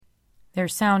Their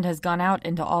sound has gone out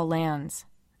into all lands,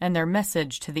 and their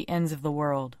message to the ends of the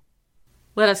world.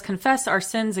 Let us confess our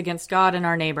sins against God and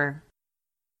our neighbor.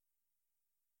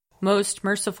 Most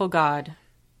merciful God,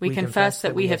 we confess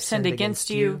that we have sinned against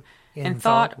you in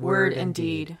thought, word, and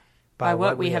deed, by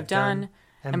what we have done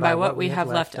and by what we have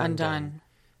left undone.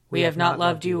 We have not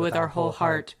loved you with our whole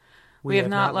heart. We have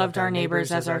not loved our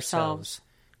neighbors as ourselves.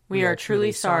 We are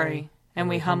truly sorry, and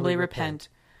we humbly repent.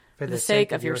 For the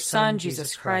sake of your Son,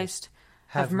 Jesus Christ,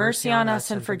 have mercy on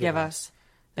us and forgive us,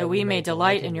 that we may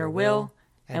delight in your will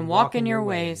and walk in your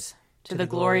ways, to the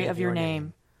glory of your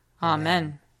name.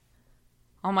 Amen.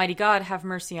 Almighty God, have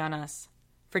mercy on us.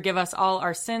 Forgive us all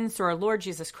our sins through our Lord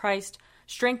Jesus Christ.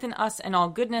 Strengthen us in all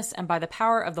goodness, and by the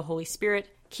power of the Holy Spirit,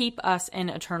 keep us in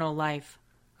eternal life.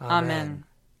 Amen.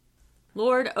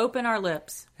 Lord, open our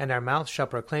lips, and our mouth shall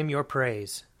proclaim your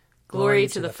praise. Glory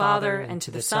to the Father, and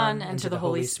to the Son, and to the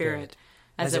Holy Spirit,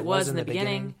 as it was in the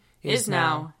beginning, is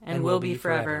now, and will be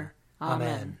forever.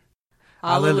 Amen.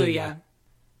 Alleluia.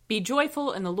 Be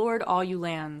joyful in the Lord, all you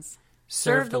lands.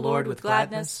 Serve the Lord with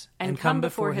gladness, and come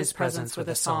before his presence with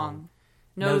a song.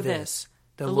 Know this,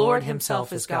 the Lord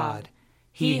himself is God.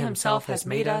 He himself has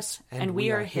made us, and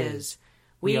we are his.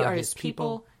 We are his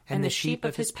people, and the sheep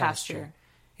of his pasture.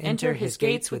 Enter his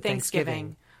gates with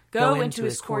thanksgiving. Go into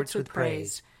his courts with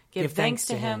praise. Give thanks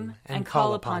to him, and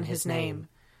call upon his name.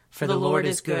 For the Lord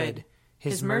is good.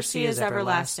 His mercy is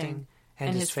everlasting,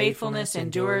 and his faithfulness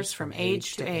endures from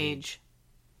age to age.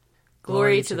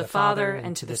 Glory to the Father,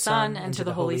 and to the Son, and to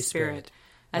the Holy Spirit,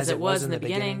 as it was in the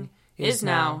beginning, is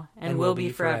now, and will be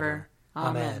forever.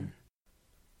 Amen.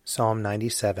 Psalm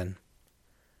 97.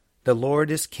 The Lord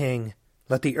is King.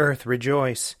 Let the earth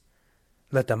rejoice.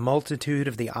 Let the multitude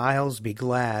of the isles be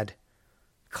glad.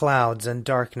 Clouds and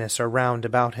darkness are round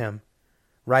about him.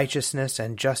 Righteousness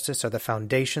and justice are the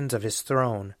foundations of his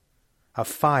throne. A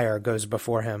fire goes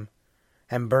before him,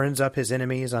 and burns up his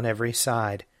enemies on every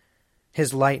side.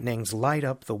 His lightnings light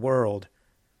up the world.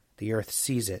 The earth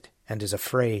sees it and is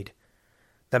afraid.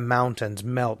 The mountains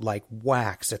melt like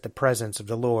wax at the presence of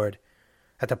the Lord,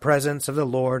 at the presence of the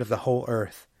Lord of the whole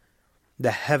earth.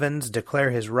 The heavens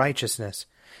declare his righteousness,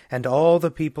 and all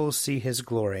the peoples see his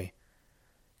glory.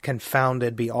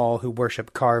 Confounded be all who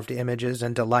worship carved images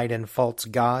and delight in false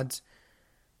gods.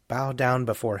 Bow down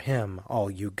before him, all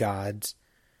you gods.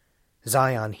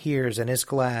 Zion hears and is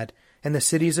glad, and the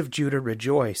cities of Judah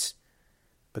rejoice,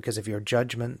 because of your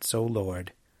judgments, O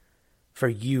Lord. For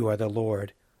you are the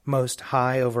Lord, most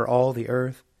high over all the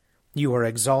earth. You are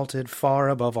exalted far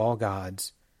above all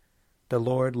gods. The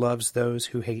Lord loves those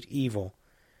who hate evil.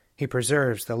 He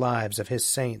preserves the lives of his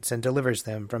saints and delivers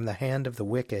them from the hand of the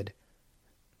wicked.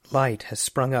 Light has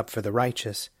sprung up for the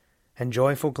righteous, and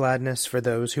joyful gladness for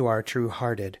those who are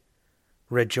true-hearted.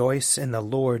 Rejoice in the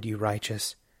Lord, you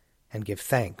righteous, and give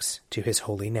thanks to his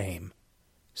holy name.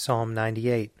 Psalm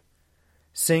 98.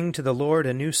 Sing to the Lord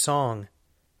a new song,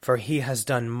 for he has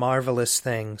done marvelous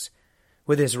things.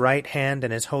 With his right hand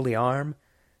and his holy arm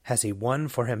has he won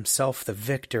for himself the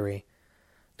victory.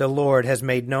 The Lord has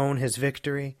made known his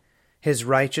victory. His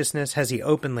righteousness has he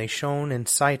openly shown in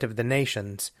sight of the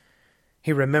nations.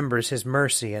 He remembers his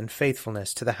mercy and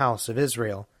faithfulness to the house of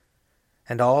Israel.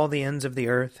 And all the ends of the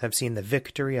earth have seen the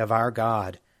victory of our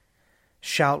God.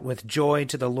 Shout with joy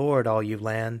to the Lord, all you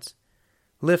lands.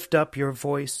 Lift up your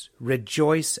voice,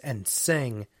 rejoice and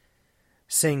sing.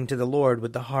 Sing to the Lord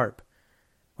with the harp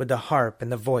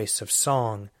and the voice of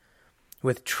song,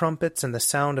 with trumpets and the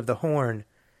sound of the horn.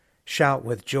 Shout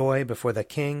with joy before the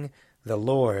King, the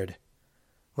Lord.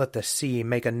 Let the sea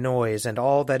make a noise and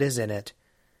all that is in it,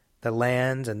 the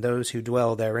lands and those who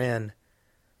dwell therein.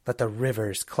 Let the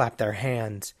rivers clap their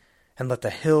hands, and let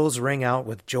the hills ring out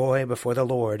with joy before the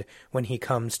Lord when he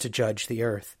comes to judge the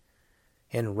earth.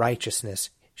 In righteousness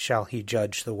shall he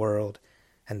judge the world,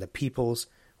 and the peoples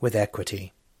with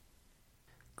equity.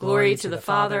 Glory to the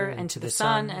Father, and to the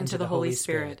Son, and to the Holy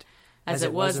Spirit, as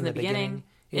it was in the beginning,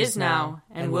 is now,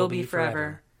 and will be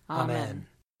forever. Amen.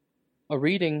 A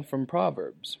reading from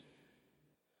Proverbs.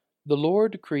 The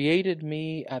Lord created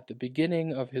me at the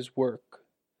beginning of his work,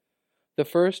 the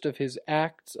first of his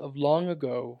acts of long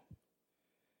ago.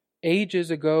 Ages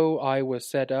ago I was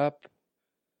set up,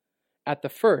 at the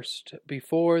first,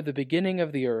 before the beginning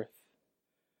of the earth.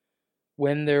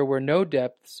 When there were no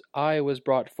depths, I was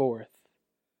brought forth,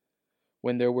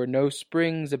 when there were no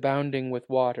springs abounding with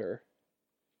water.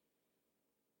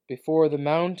 Before the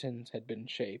mountains had been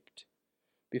shaped,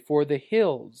 before the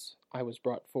hills I was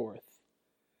brought forth,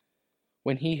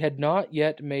 when he had not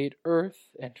yet made earth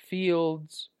and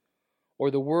fields, or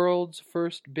the world's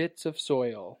first bits of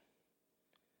soil.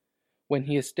 When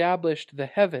he established the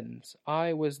heavens,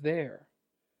 I was there.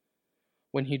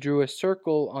 When he drew a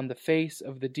circle on the face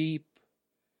of the deep,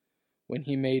 when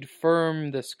he made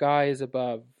firm the skies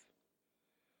above,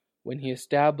 when he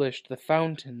established the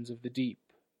fountains of the deep,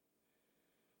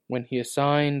 when he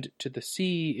assigned to the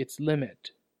sea its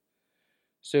limit,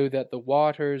 so that the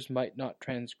waters might not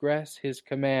transgress his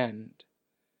command,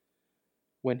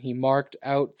 when he marked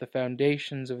out the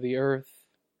foundations of the earth,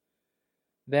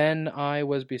 then I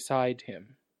was beside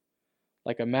him,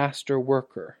 like a master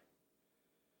worker,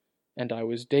 and I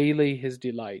was daily his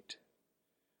delight,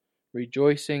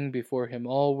 rejoicing before him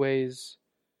always.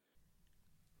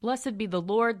 Blessed be the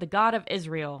Lord, the God of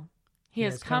Israel. He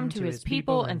has come to his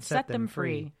people and set them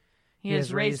free. He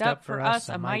has raised up for us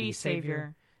a mighty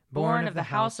Savior, born of the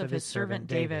house of his servant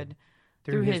David.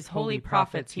 Through his holy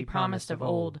prophets he promised of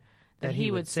old that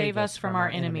he would save us from our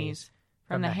enemies,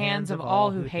 from the hands of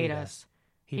all who hate us.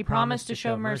 He promised to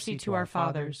show mercy to our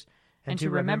fathers, and to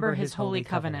remember his holy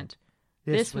covenant.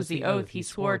 This was the oath he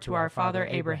swore to our father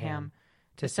Abraham,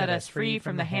 to set us free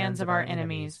from the hands of our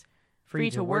enemies,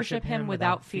 free to worship him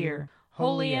without fear,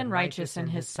 holy and righteous in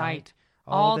his sight,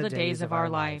 all the days of our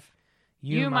life.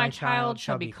 You, my child,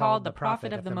 shall be called the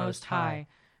prophet of the Most High,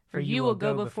 for you will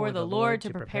go before the Lord to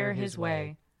prepare his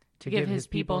way, to give his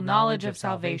people knowledge of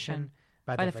salvation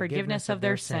by the forgiveness of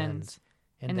their sins.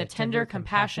 In the tender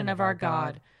compassion of our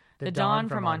God, the dawn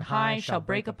from on high shall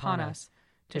break upon us,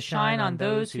 to shine on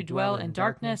those who dwell in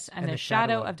darkness and the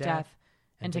shadow of death,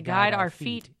 and to guide our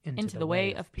feet into the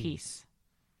way of peace.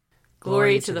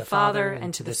 Glory to the Father,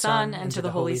 and to the Son, and to the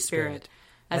Holy Spirit,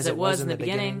 as it was in the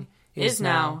beginning, is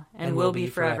now, and will be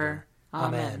forever.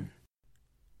 Amen.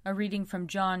 A reading from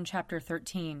John chapter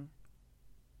 13.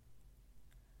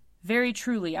 Very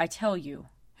truly I tell you,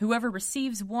 whoever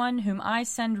receives one whom I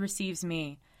send receives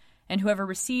me, and whoever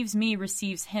receives me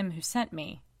receives him who sent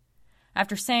me.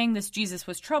 After saying this, Jesus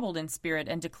was troubled in spirit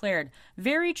and declared,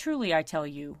 Very truly I tell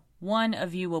you, one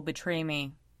of you will betray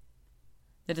me.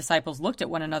 The disciples looked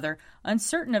at one another,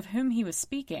 uncertain of whom he was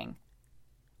speaking.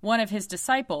 One of his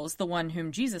disciples, the one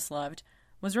whom Jesus loved,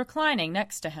 was reclining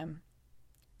next to him.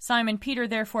 Simon Peter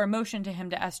therefore motioned to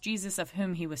him to ask Jesus of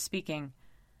whom he was speaking.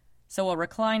 So while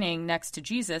reclining next to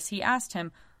Jesus, he asked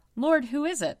him, Lord, who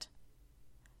is it?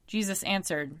 Jesus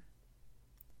answered,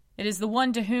 It is the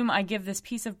one to whom I give this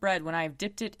piece of bread when I have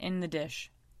dipped it in the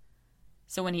dish.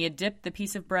 So when he had dipped the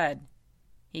piece of bread,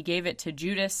 he gave it to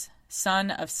Judas,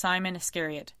 son of Simon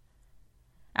Iscariot.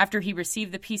 After he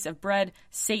received the piece of bread,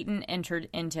 Satan entered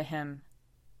into him.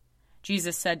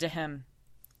 Jesus said to him,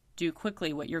 Do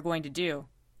quickly what you're going to do.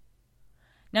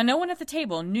 Now no one at the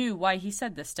table knew why he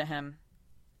said this to him.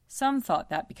 Some thought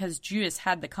that because Judas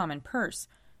had the common purse,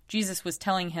 Jesus was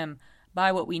telling him,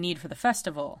 Buy what we need for the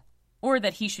festival, or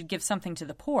that he should give something to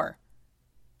the poor.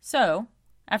 So,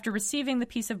 after receiving the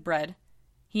piece of bread,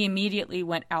 he immediately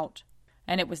went out,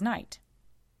 and it was night.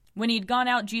 When he had gone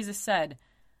out, Jesus said,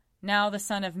 Now the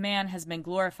Son of Man has been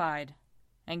glorified,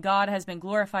 and God has been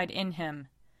glorified in him.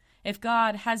 If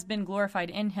God has been glorified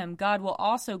in him, God will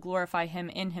also glorify him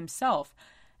in himself,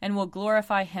 and will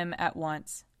glorify him at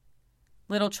once.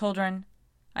 Little children,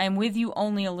 I am with you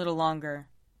only a little longer.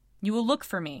 You will look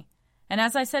for me, and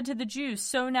as I said to the Jews,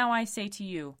 so now I say to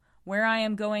you, where I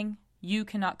am going, you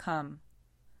cannot come.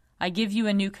 I give you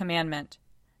a new commandment,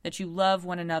 that you love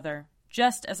one another,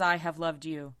 just as I have loved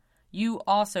you. You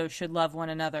also should love one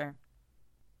another.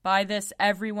 By this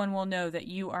everyone will know that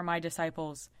you are my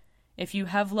disciples, if you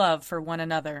have love for one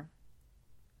another.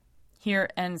 Here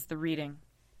ends the reading.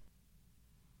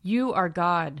 You are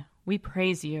God, we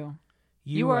praise you.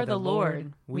 You are the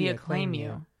Lord, we acclaim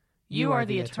you. You are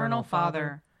the eternal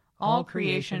Father, all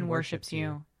creation worships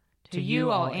you. To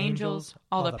you all angels,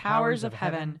 all the powers of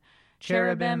heaven,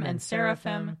 cherubim and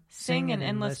seraphim, sing in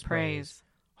endless praise.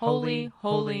 Holy,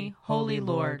 holy, holy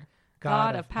Lord,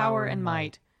 God of power and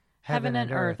might, heaven and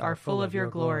earth are full of your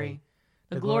glory.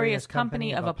 The glorious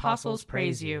company of apostles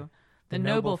praise you. The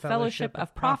noble fellowship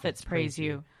of prophets praise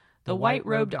you. The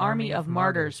white-robed army of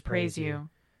martyrs praise you.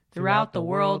 Throughout the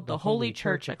world the holy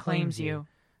church acclaims you.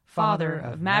 Father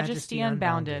of majesty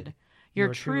unbounded,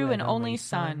 your true and only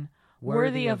Son,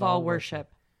 worthy of all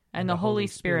worship, and the Holy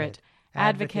Spirit,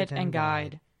 advocate and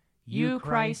guide. You,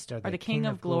 Christ, are the King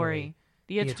of glory,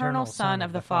 the eternal Son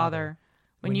of the Father.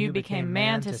 When you became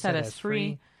man to set us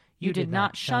free, you did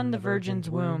not shun the Virgin's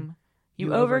womb.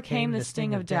 You overcame the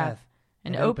sting of death,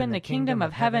 and opened the kingdom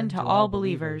of heaven to all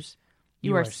believers.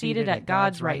 You are seated at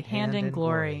God's right hand in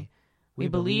glory. We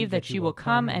believe that you will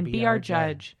come and be our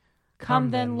judge.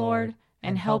 Come then, Lord,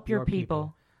 and help your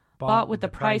people, bought with the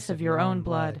price of your own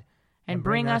blood, and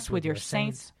bring us with your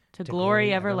saints to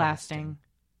glory everlasting.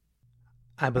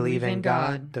 I believe in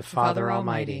God, the Father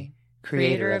Almighty,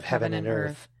 creator of heaven and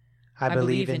earth. I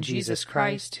believe in Jesus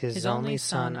Christ, his only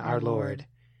Son, our Lord.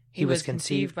 He was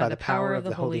conceived by the power of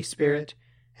the Holy Spirit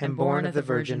and born of the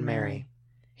Virgin Mary.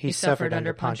 He suffered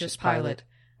under Pontius Pilate,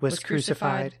 was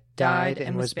crucified, died,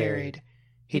 and was buried.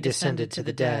 He descended to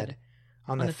the dead.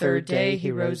 On the third day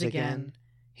he rose again.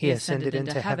 He ascended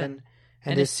into heaven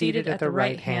and is seated at the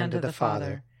right hand of the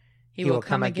Father. He will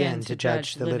come again to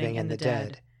judge the living and the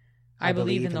dead. I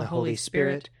believe in the Holy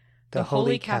Spirit, the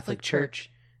Holy Catholic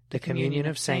Church, the communion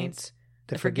of saints,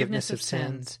 the forgiveness of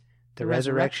sins, the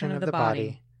resurrection of the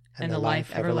body, and the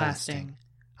life everlasting.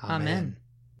 Amen.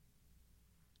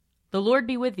 The Lord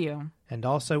be with you. And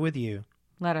also with you.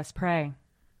 Let us pray.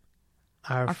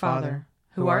 Our Father,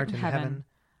 who art in heaven,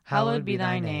 hallowed be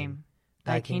thy name.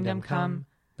 Thy kingdom come,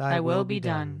 thy will be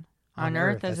done, on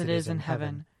earth as it is in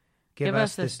heaven. Give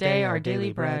us this day our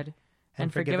daily bread,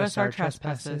 and forgive us our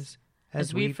trespasses,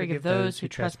 as we forgive those who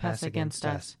trespass against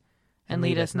us. And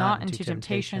lead us not into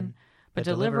temptation, but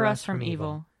deliver us from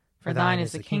evil. For thine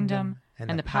is the kingdom,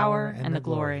 and the power, and the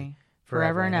glory,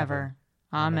 forever and ever.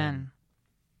 Amen.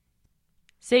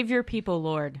 Save your people,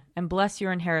 Lord, and bless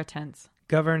your inheritance.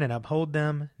 Govern and uphold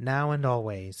them, now and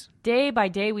always. Day by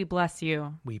day we bless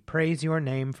you. We praise your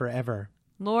name forever.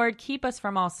 Lord, keep us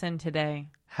from all sin today.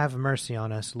 Have mercy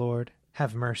on us, Lord.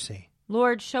 Have mercy.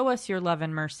 Lord, show us your love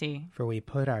and mercy. For we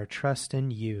put our trust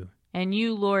in you. And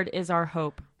you, Lord, is our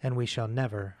hope. And we shall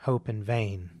never hope in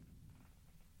vain.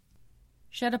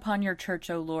 Shed upon your church,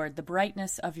 O Lord, the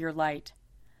brightness of your light,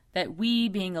 that we,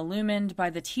 being illumined by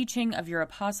the teaching of your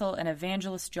apostle and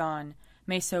evangelist John,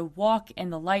 may so walk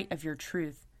in the light of your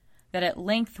truth, that at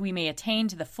length we may attain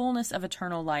to the fullness of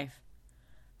eternal life.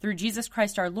 Through Jesus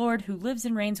Christ our Lord, who lives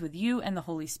and reigns with you and the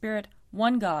Holy Spirit,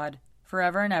 one God,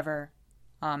 forever and ever.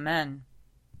 Amen.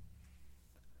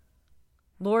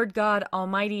 Lord God,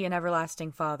 almighty and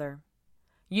everlasting Father,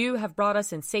 you have brought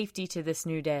us in safety to this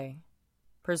new day.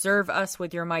 Preserve us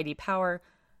with your mighty power,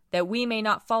 that we may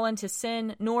not fall into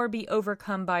sin nor be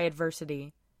overcome by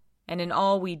adversity. And in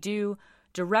all we do,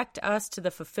 direct us to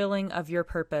the fulfilling of your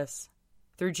purpose.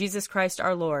 Through Jesus Christ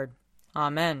our Lord.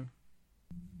 Amen.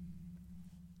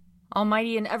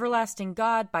 Almighty and everlasting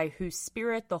God, by whose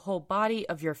Spirit the whole body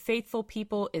of your faithful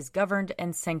people is governed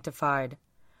and sanctified,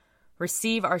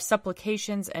 receive our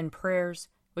supplications and prayers,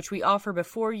 which we offer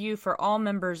before you for all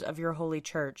members of your holy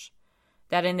church,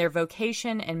 that in their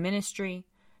vocation and ministry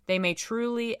they may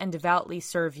truly and devoutly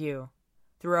serve you.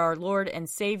 Through our Lord and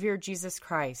Savior Jesus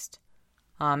Christ.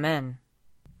 Amen.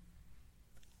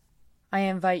 I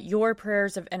invite your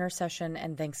prayers of intercession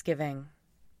and thanksgiving.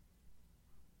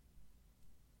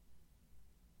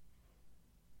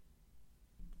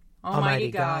 Almighty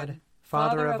God,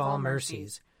 Father of all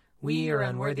mercies, we, your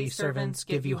unworthy servants,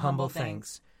 give you humble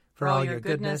thanks for all your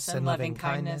goodness and loving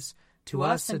kindness to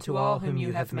us and to all whom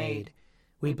you have made.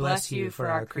 We bless you for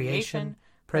our creation,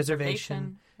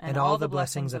 preservation, and all the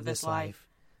blessings of this life,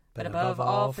 but above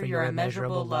all for your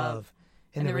immeasurable love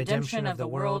in the redemption of the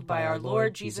world by our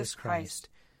Lord Jesus Christ,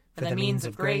 for the means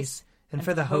of grace and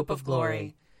for the hope of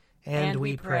glory. And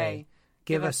we pray,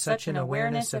 give us such an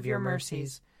awareness of your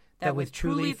mercies, that with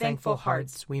truly thankful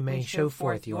hearts we may show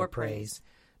forth your praise,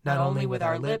 not only with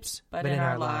our lips, but in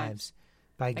our lives,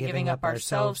 by giving up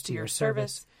ourselves to your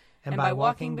service, and by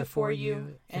walking before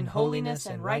you in holiness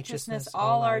and righteousness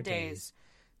all our days,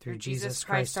 through Jesus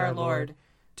Christ our Lord,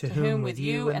 to whom with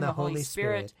you and the Holy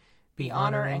Spirit be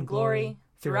honor and glory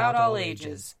throughout all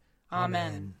ages.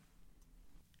 Amen.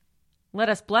 Let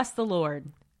us bless the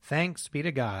Lord. Thanks be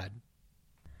to God.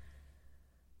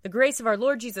 The grace of our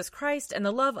Lord Jesus Christ and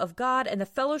the love of God and the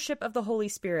fellowship of the Holy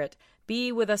Spirit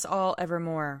be with us all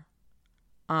evermore.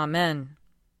 Amen.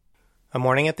 A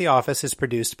Morning at the Office is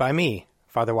produced by me,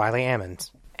 Father Wiley Ammons.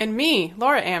 And me,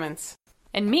 Laura Ammons.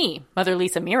 And me, Mother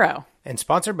Lisa Meirow. And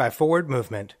sponsored by Forward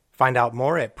Movement. Find out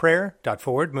more at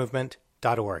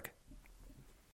prayer.forwardmovement.org.